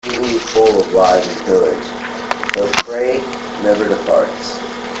full of lies and pillage. Their prey never departs.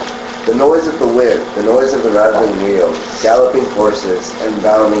 The noise of the whip, the noise of the rattling wheel, galloping horses and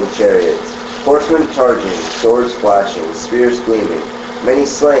bounding chariots, horsemen charging, swords flashing, spears gleaming, many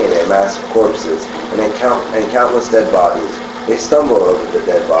slain, a mass of corpses, and countless dead bodies. They stumble over the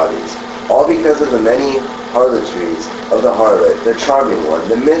dead bodies, all because of the many harlotries of the harlot, the charming one,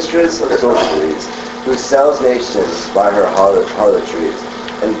 the mistress of sorceries, who sells nations by her harlotries,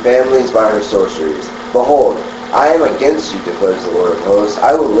 and families by her sorceries. Behold, I am against you, declares the Lord of hosts.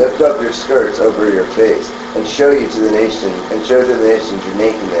 I will lift up your skirts over your face, and show to the nations your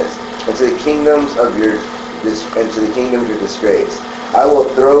nakedness, and to the kingdoms your disgrace. I will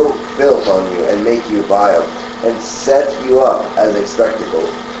throw filth on you, and make you vile, and set you up as a spectacle.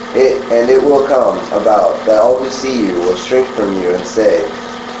 It will come about that all who see you will shrink from you and say,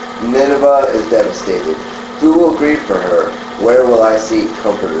 Nineveh is devastated. Who will grieve for her? Where will I seek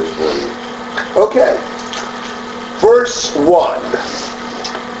comforters for you? Okay. Verse 1.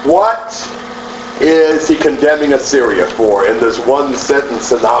 What is he condemning Assyria for in this one sentence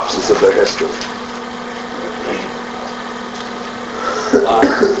synopsis of their history?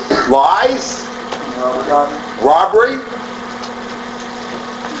 Lies? Robbery?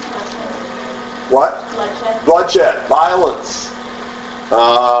 What? Bloodshed. Violence.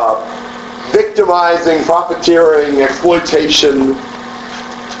 Victimizing, profiteering, exploitation.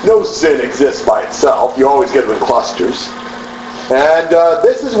 No sin exists by itself. You always get them in clusters. And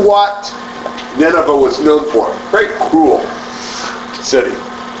this is what Nineveh was known for. Very cruel city.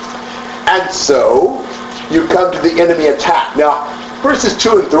 And so, you come to the enemy attack. Now, verses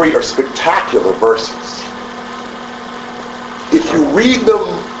 2 and 3 are spectacular verses. If you read them,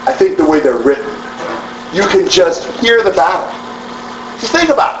 I think the way they're written, you can just hear the battle. Just think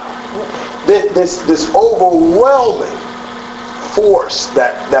about it. This overwhelming force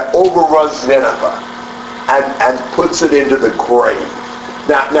that overruns Nineveh and puts it into the grave.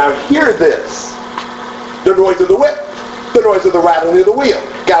 Now hear this. The noise of the whip, the noise of the rattling of the wheel,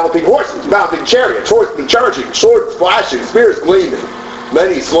 galloping horses, mounting chariots, horsemen charging, swords flashing, spears gleaming,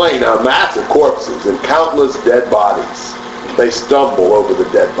 many slain on massive corpses and countless dead bodies. They stumble over the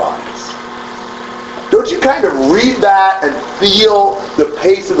dead bodies. Don't you kind of read that and feel the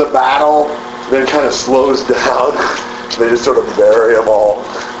pace of the battle? Then it kind of slows down. They just sort of bury them all.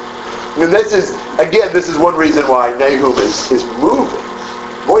 And this is one reason why Nahum is moving.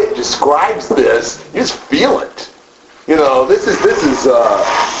 Boy, it describes this. You just feel it. You know, this is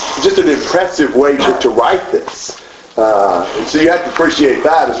just an impressive way to write this. And so you have to appreciate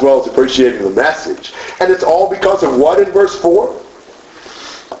that as well as appreciating the message. And it's all because of what in verse 4?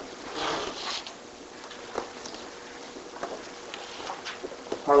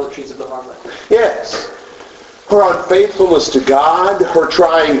 Harlotries of the harlot. Yes. Her unfaithfulness to God, her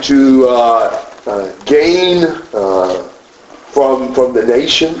trying to gain from the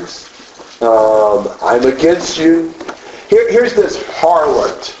nations. I'm against you. Here's this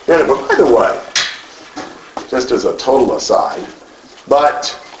harlot. And by the way, just as a total aside,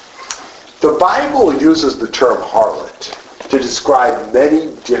 but the Bible uses the term harlot to describe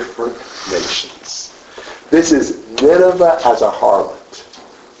many different nations. This is Nineveh as a harlot.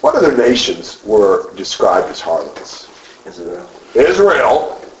 What other nations were described as harlots?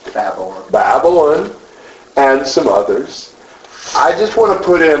 Israel, Babylon, and some others. I just want to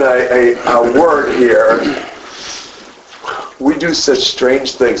put in a word here. We do such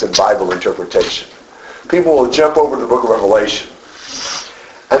strange things in Bible interpretation. People will jump over to the book of Revelation,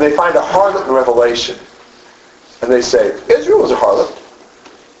 and they find a harlot in Revelation, and they say, Israel is a harlot.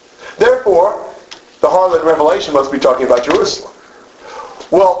 Therefore, the harlot in Revelation must be talking about Jerusalem.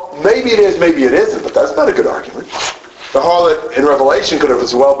 Well, maybe it is, maybe it isn't, but that's not a good argument. The harlot in Revelation could have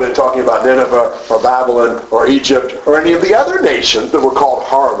as well been talking about Nineveh or Babylon or Egypt or any of the other nations that were called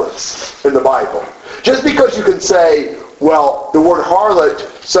harlots in the Bible. Just because you can say, well, the word harlot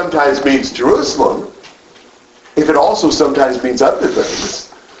sometimes means Jerusalem, if it also sometimes means other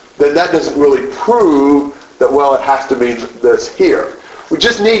things, then that doesn't really prove that, well, it has to mean this here. We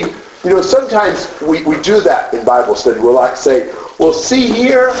just need, sometimes we do that in Bible study. We'll like say, well, see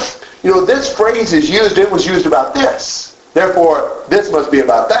here, this phrase is used, it was used about this. Therefore, this must be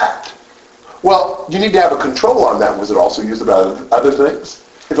about that. Well, you need to have a control on that. Was it also used about other things?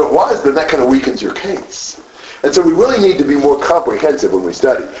 If it was, then that kind of weakens your case. And so we really need to be more comprehensive when we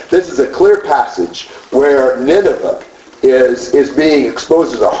study. This is a clear passage where Nineveh is being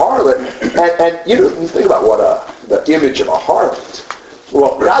exposed as a harlot. And you think about what the image of a harlot.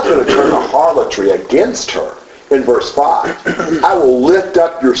 Well, God's going to turn a harlotry against her. In verse 5, I will lift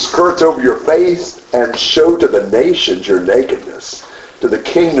up your skirts over your face and show to the nations your nakedness. to the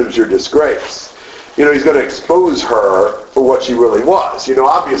kingdom's your disgrace. He's going to expose her for what she really was.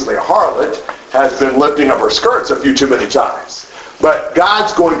 Obviously a harlot has been lifting up her skirts a few too many times. But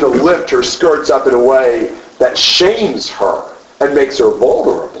God's going to lift her skirts up in a way that shames her and makes her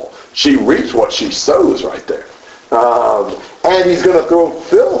vulnerable. She reaps what she sows right there. And he's going to throw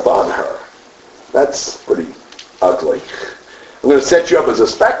filth on her. That's pretty ugly. I'm going to set you up as a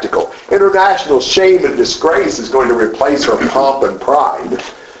spectacle. International shame and disgrace is going to replace her pomp and pride.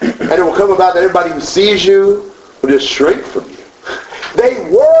 And it will come about that everybody who sees you will just shrink from you. They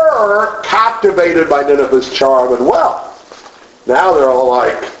were captivated by Nineveh's charm and wealth. Now they're all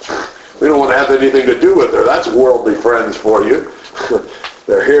like, we don't want to have anything to do with her. That's worldly friends for you.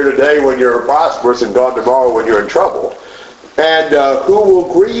 They're here today when you're prosperous and gone tomorrow when you're in trouble. And who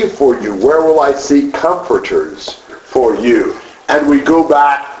will grieve for you? Where will I seek comforters for you? And we go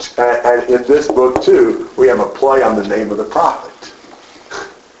back, and in this book too, we have a play on the name of the prophet.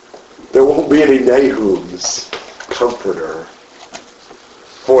 There won't be any Nahum's comforter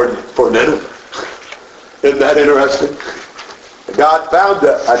for Nineveh. Isn't that interesting? God found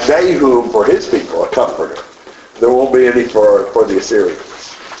a Nahum for his people, a comforter. There won't be any for the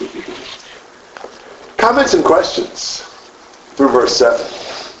Assyrians. Comments and questions through verse 7.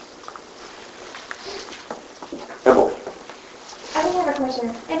 Emily. I have a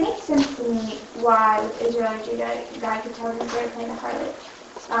question. It makes sense to me why with Israel and Judah, God could tell them they were playing a harlot.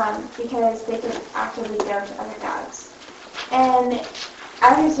 Because they could actively go to other gods. And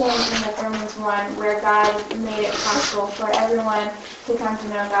I understand in Romans 1 where God made it possible for everyone to come to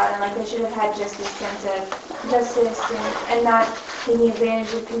know God, and they should have had just this sense of justice and not taking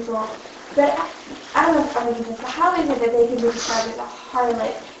advantage of people. But I don't know if I'm making sense, but how is it that they can be described as a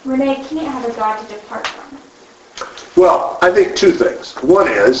harlot when they can't have a God to depart from? Well, I think two things. One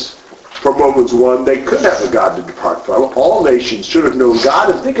is, from Romans 1, they could have a God to depart from. All nations should have known God.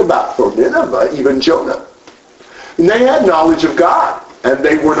 And think about, for Nineveh, even Jonah. And they had knowledge of God, and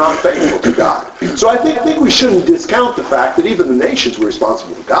they were not faithful to God. So I think we shouldn't discount the fact that even the nations were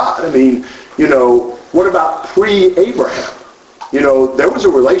responsible to God. I mean, what about pre-Abraham? There was a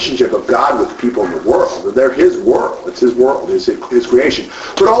relationship of God with people in the world. They're his world. It's his world, his creation.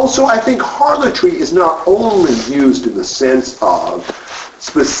 But also, I think harlotry is not only used in the sense of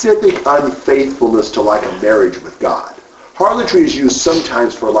specific unfaithfulness to a marriage with God. Harlotry is used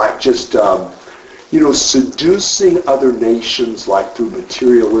sometimes for just seducing other nations through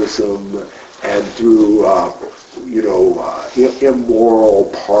materialism and through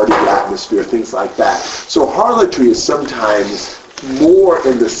immoral party atmosphere, things like that. So harlotry is sometimes more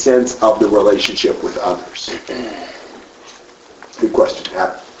in the sense of the relationship with others. Good question,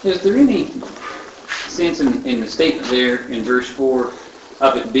 Adam. Is there any sense in the statement there in verse 4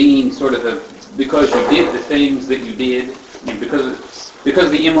 of it being sort of because you did the things that you did, and because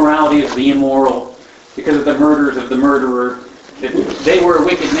the immorality of the immoral, because of the murders of the murderer, that they were a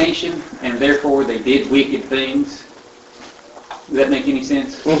wicked nation, and therefore they did wicked things? Does that make any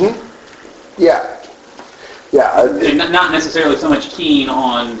sense? Mm-hmm. Yeah. Yeah. And not necessarily so much keen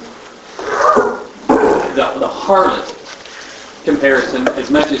on the harlot comparison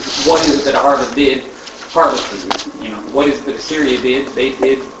as much as what is it that a harlot did. Harlotry, what is it that Assyria did? They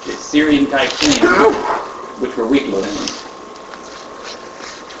did Assyrian type things, which were wicked things.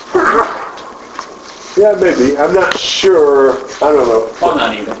 Yeah, maybe. I'm not sure. I don't know. I'm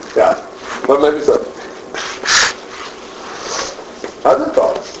not either. Yeah. But maybe so. Other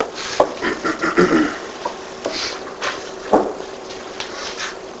thoughts?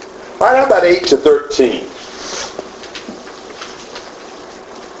 All right, how about 8 to 13?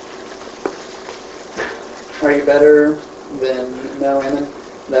 Are you better than Noaman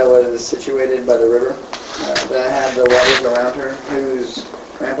that was situated by the river, that had the waters around her, whose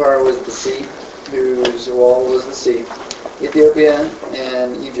rampart was the sea, whose wall was the sea? Ethiopia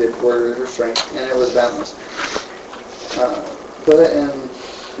and Egypt were her strength, and it was boundless. Put in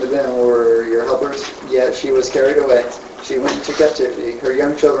with them were your helpers, yet she was carried away. She went into captivity. Her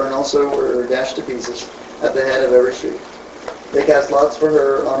young children also were dashed to pieces at the head of every street. They cast lots for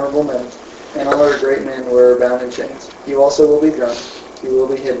her honorable men, and all her great men were bound in chains. You also will be drunk. You will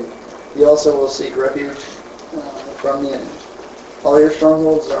be hidden. You also will seek refuge from the enemy. All your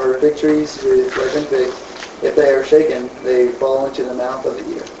strongholds are fig trees with ripened figs. If they are shaken, they fall into the mouth of the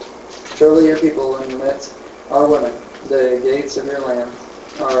eater. Surely your people in your midst are women. The gates of your land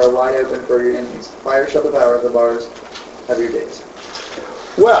are wide open for your enemies. Fire shall devour the bars of your gates.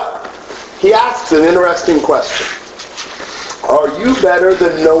 Well, he asks an interesting question. Are you better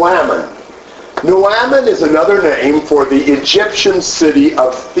than Noaman? Noaman is another name for the Egyptian city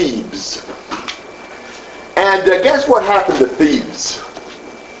of Thebes. And guess what happened to Thebes?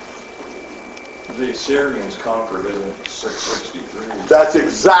 The Assyrians conquered it in 663. That's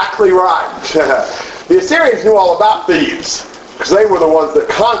exactly right. The Assyrians knew all about Thebes because they were the ones that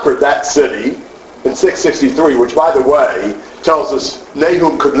conquered that city in 663, which, by the way, tells us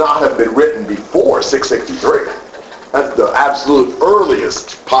Nahum could not have been written before 663. That's the absolute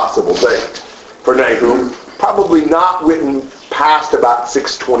earliest possible date for Nahum. Probably not written past about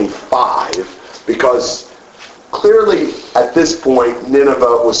 625, because clearly at this point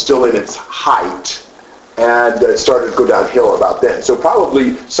Nineveh was still in its height, and it started to go downhill about then. So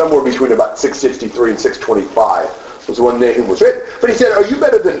probably somewhere between about 663 and 625 was when Nahum was written. But he said, are you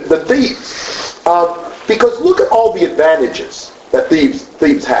better than Thebes? Because look at all the advantages that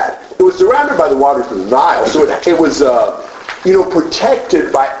Thebes had. It was surrounded by the waters of the Nile, so it was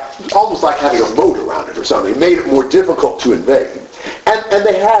protected by almost like having a moat around it or something. It made it more difficult to invade. And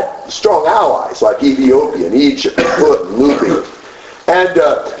they had strong allies like Ethiopia and Egypt and Put and Libya. And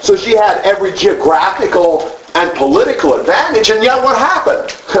so she had every geographical and political advantage, and yet what happened?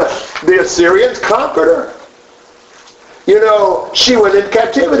 The Assyrians conquered her. She went into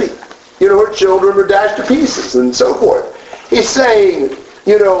captivity. Her children were dashed to pieces and so forth. He's saying,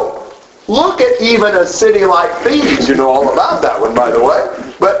 look at even a city like Thebes. You know all about that one, by the way.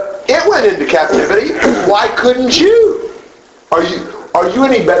 But it went into captivity. Why couldn't you? Are you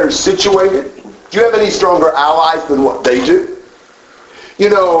any better situated? Do you have any stronger allies than what they do?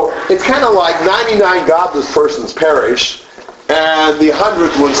 It's kind of like 99 godless persons perish, and the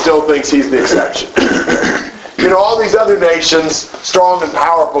 100th one still thinks he's the exception. All these other nations, strong and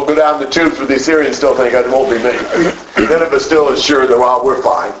powerful, go down the tubes, but the Assyrians still think it won't be me. Nineveh still is sure that, well, we're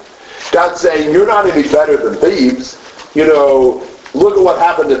fine. God's saying, you're not any better than Thebes. Look at what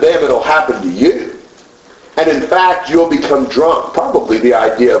happened to them, it'll happen to you. And in fact, you'll become drunk. Probably the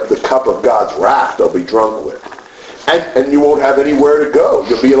idea of the cup of God's wrath they'll be drunk with. And you won't have anywhere to go.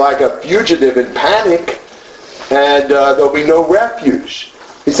 You'll be like a fugitive in panic, and there'll be no refuge.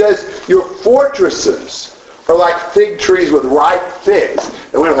 He says, your fortresses are like fig trees with ripe figs.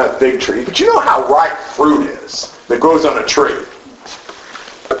 And we don't have fig trees, but you know how ripe fruit is that grows on a tree.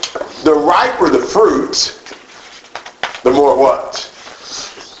 The riper the fruit, the more what?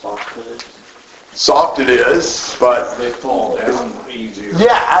 Soft it is, but they fall down easier.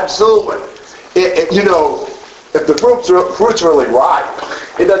 Yeah, absolutely. If the fruit's really ripe,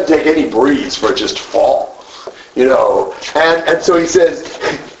 it doesn't take any breeze for it just to fall. And so he says,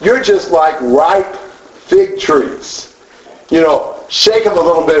 you're just like ripe fig trees. Shake them a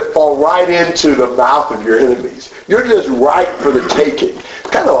little bit, fall right into the mouth of your enemies. You're just ripe for the taking. It's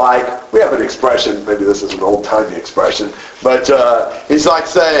kind of like, we have an expression, maybe this is an old-timey expression, but he's like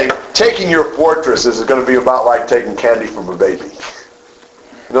saying, taking your fortress is going to be about like taking candy from a baby.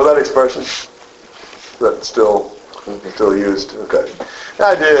 You know that expression? That's still used? Okay. The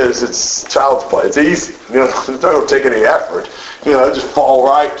idea is it's child's play. It's easy. It doesn't take any effort. Just fall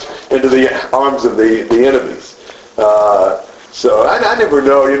right into the arms of the enemies. So I never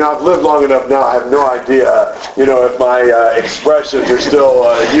know. I've lived long enough now. I have no idea. If my expressions are still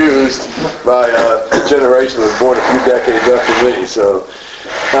used by a generation that was born a few decades after me. So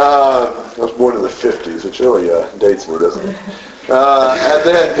I was born in the 50s, which really dates me, doesn't it? And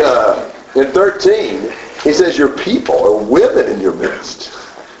then in 13, he says, your people are women in your midst.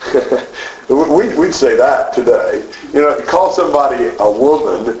 We'd say that today. If you call somebody a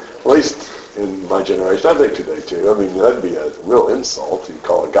woman, at least in my generation, I think today too, that'd be a real insult if you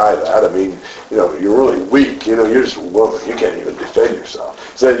call a guy that. You're really weak. You're just a woman. You can't even defend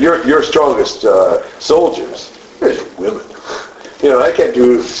yourself. So your strongest soldiers, they're just women. They can't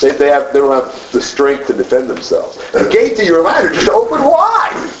do. They don't have the strength to defend themselves. The gates of your land are just open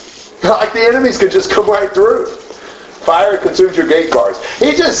wide. Like the enemies could just come right through. Fire consumes your gate bars.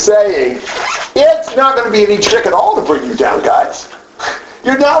 He's just saying, it's not going to be any trick at all to bring you down, guys.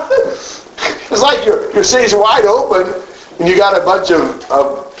 You're nothing. It's like your city's wide open, and you got a bunch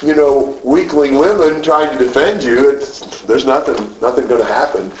of weakling women trying to defend you. There's nothing going to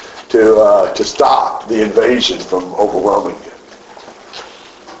happen to stop the invasion from overwhelming you.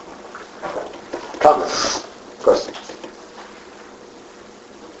 Comments? Questions?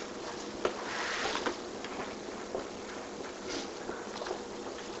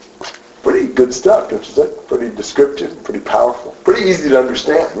 Pretty good stuff, don't you think? Pretty descriptive, pretty powerful, pretty easy to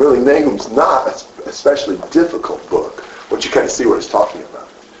understand. Really, Nahum's not an especially difficult book once you kind of see what it's talking about.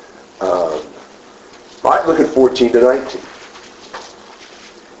 All right, look at 14 to 19.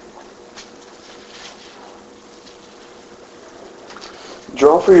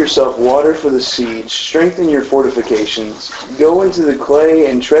 Draw for yourself water for the siege, strengthen your fortifications, go into the clay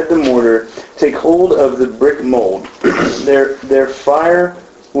and tread the mortar, take hold of the brick mold. Their fire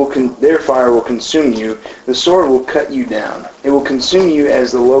their fire will consume you. The sword will cut you down. It will consume you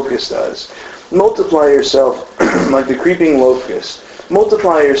as the locust does. Multiply yourself like the creeping locust.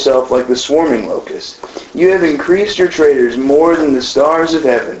 Multiply yourself like the swarming locust. You have increased your traders more than the stars of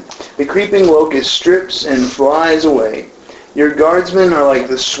heaven. The creeping locust strips and flies away. Your guardsmen are like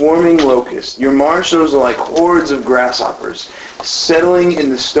the swarming locust. Your marshals are like hordes of grasshoppers, settling in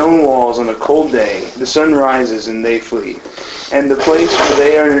the stone walls on a cold day. The sun rises and they flee, and the place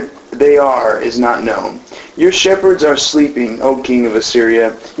where they are is not known. Your shepherds are sleeping, O king of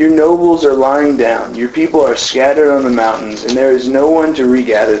Assyria. Your nobles are lying down. Your people are scattered on the mountains, and there is no one to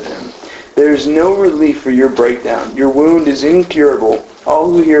regather them. There is no relief for your breakdown. Your wound is incurable. All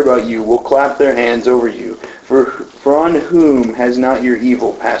who hear about you will clap their hands over you. For on whom has not your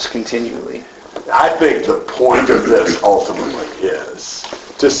evil passed continually? I think the point of this ultimately is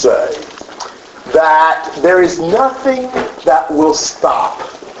to say that there is nothing that will stop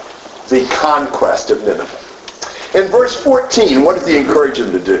the conquest of Nineveh. In verse 14, what does he encourage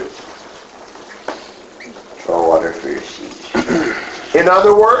them to do? Draw water for your siege. In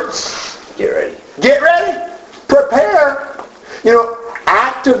other words, Get ready. get ready, prepare,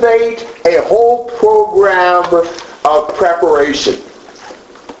 activate a whole program of preparation.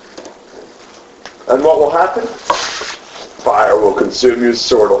 And what will happen? Fire will consume you,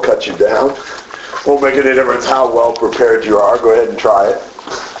 sword will cut you down. Won't make any difference how well prepared you are. Go ahead and try it.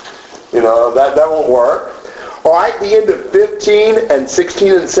 That won't work. All right, the end of 15 and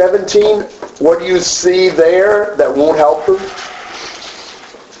 16 and 17, what do you see there that won't help them?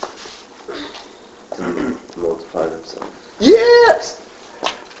 Multiply themselves. Yes!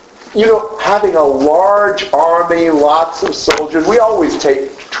 Having a large army, lots of soldiers, we always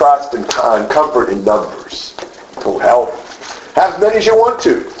take trust and comfort in numbers. Don't help. Have as many as you want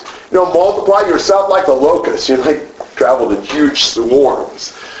to. Multiply yourself like the locust. Traveled in huge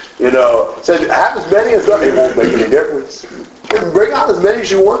swarms. So have as many as them. It won't make any difference. You can bring out as many as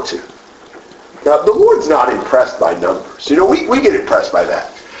you want to. Now, the Lord's not impressed by numbers. We get impressed by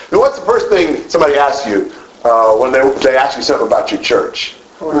that. What's the first thing somebody asks you when they ask you something about your church?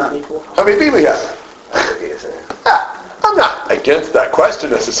 How many people? How many people you have? I'm not against that question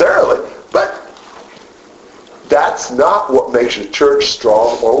necessarily, but that's not what makes a church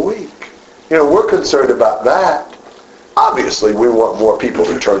strong or weak. We're concerned about that. Obviously, we want more people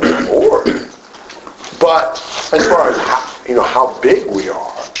to turn to the Lord. But as far as how big we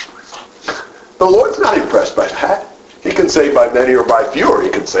are, the Lord's not impressed by that. He can save by many or by few, or he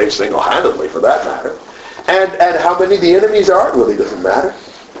can save single-handedly for that matter. And how many the enemies are, it really doesn't matter.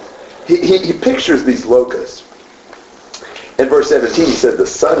 He pictures these locusts. In verse 17, he said, the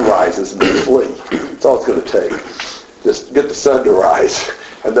sun rises and they flee. That's all it's going to take. Just get the sun to rise,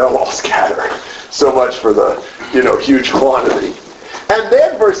 and they'll all scatter. So much for the, huge quantity. And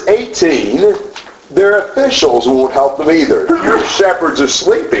then verse 18, their officials won't help them either. Your shepherds are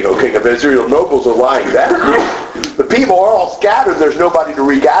sleeping, O king of Israel. Nobles are lying down. The people are all scattered. There's nobody to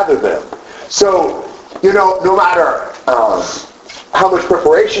regather them. So, no matter how much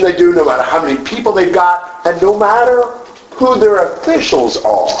preparation they do, no matter how many people they've got, and no matter who their officials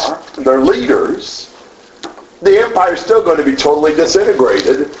are, their leaders, the empire's still going to be totally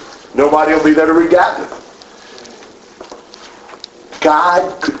disintegrated. Nobody will be there to regather them.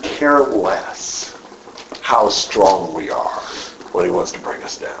 God could care less how strong we are when he wants to bring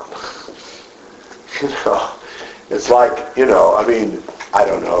us down. It's like, I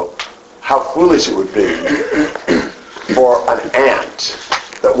don't know how foolish it would be for an ant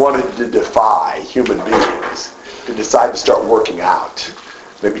that wanted to defy human beings to decide to start working out.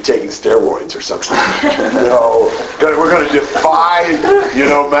 Maybe taking steroids or something. We're going to defy,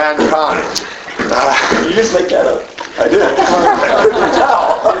 mankind. You just make that up. I did. I couldn't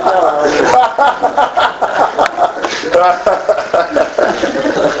tell.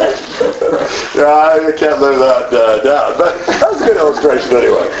 I can't live that down. But that's a good illustration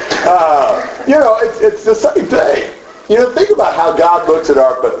anyway. It's the same thing. Think about how God looks at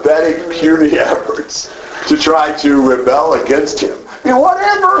our pathetic, puny efforts to try to rebel against him.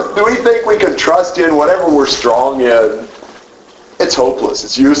 Whatever do we think we can trust in, whatever we're strong in, it's hopeless,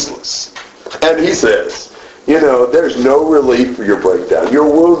 it's useless. And he says, there's no relief for your breakdown. Your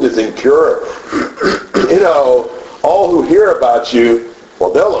wound is incurable. All who hear about you,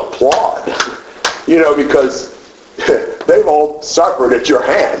 well, they'll applaud, because they've all suffered at your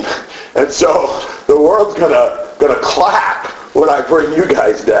hand. And so the world's gonna clap when I bring you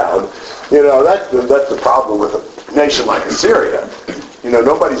guys down. That's the problem with a nation like Assyria.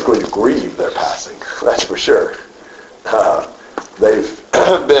 Nobody's going to grieve their passing. That's for sure. They've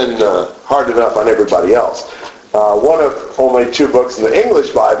been hard enough on everybody else. one of only 2 books in the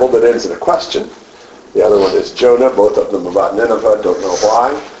English Bible that ends in a question. The other one is Jonah, both of them about Nineveh. Don't know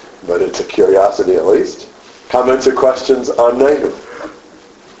why, but it's a curiosity at least. Comments or questions on Nahum?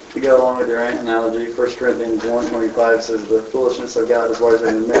 To go along with your analogy, 1 Corinthians 1:25 says the foolishness of God is wiser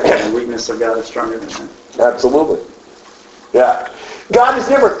than men, and the weakness of God is stronger than men. Absolutely. Yeah. God is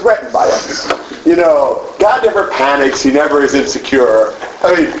never threatened by us. You know, God never panics. He never is insecure.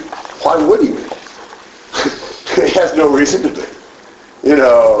 I mean, why would he be? He has no reason to be. You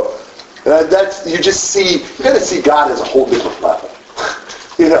know, that's, you just see, you got to see God as a whole different level.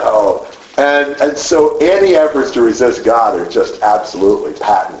 You know, and so any efforts to resist God are just absolutely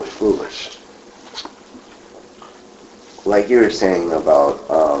patently foolish. Like you were saying about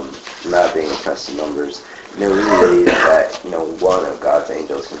not being impressed with numbers, we believe that one of God's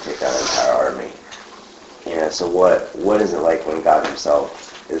angels can take out an entire army. So what is it like when God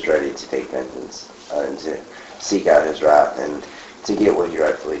Himself is ready to take vengeance and to seek out His wrath and to get what He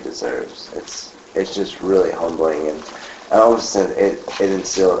rightfully deserves? It's just really humbling, and almost it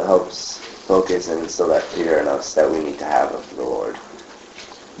helps focus and instill that fear in us that we need to have of the Lord.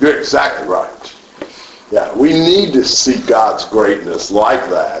 You're exactly right. Yeah, we need to see God's greatness like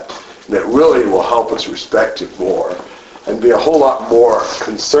that, and it really will help us respect Him more and be a whole lot more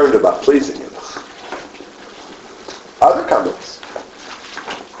concerned about pleasing Him. Other comments?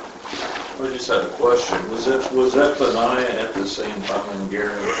 I just had a question. Was Zephaniah at the same time in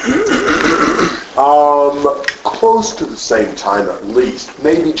Gary? Close to the same time at least.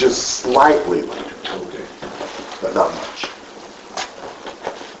 Maybe just slightly later. Okay. But not much.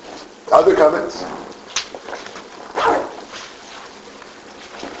 Other comments?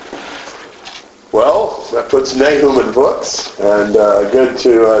 Well, that puts Nahum in books, and good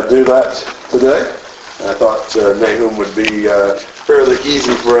to do that today. I thought Nahum would be fairly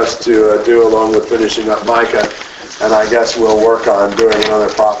easy for us to do along with finishing up Micah, and I guess we'll work on doing another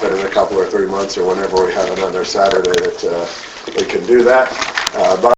prophet in a couple or 3 months or whenever we have another Saturday that we can do that. But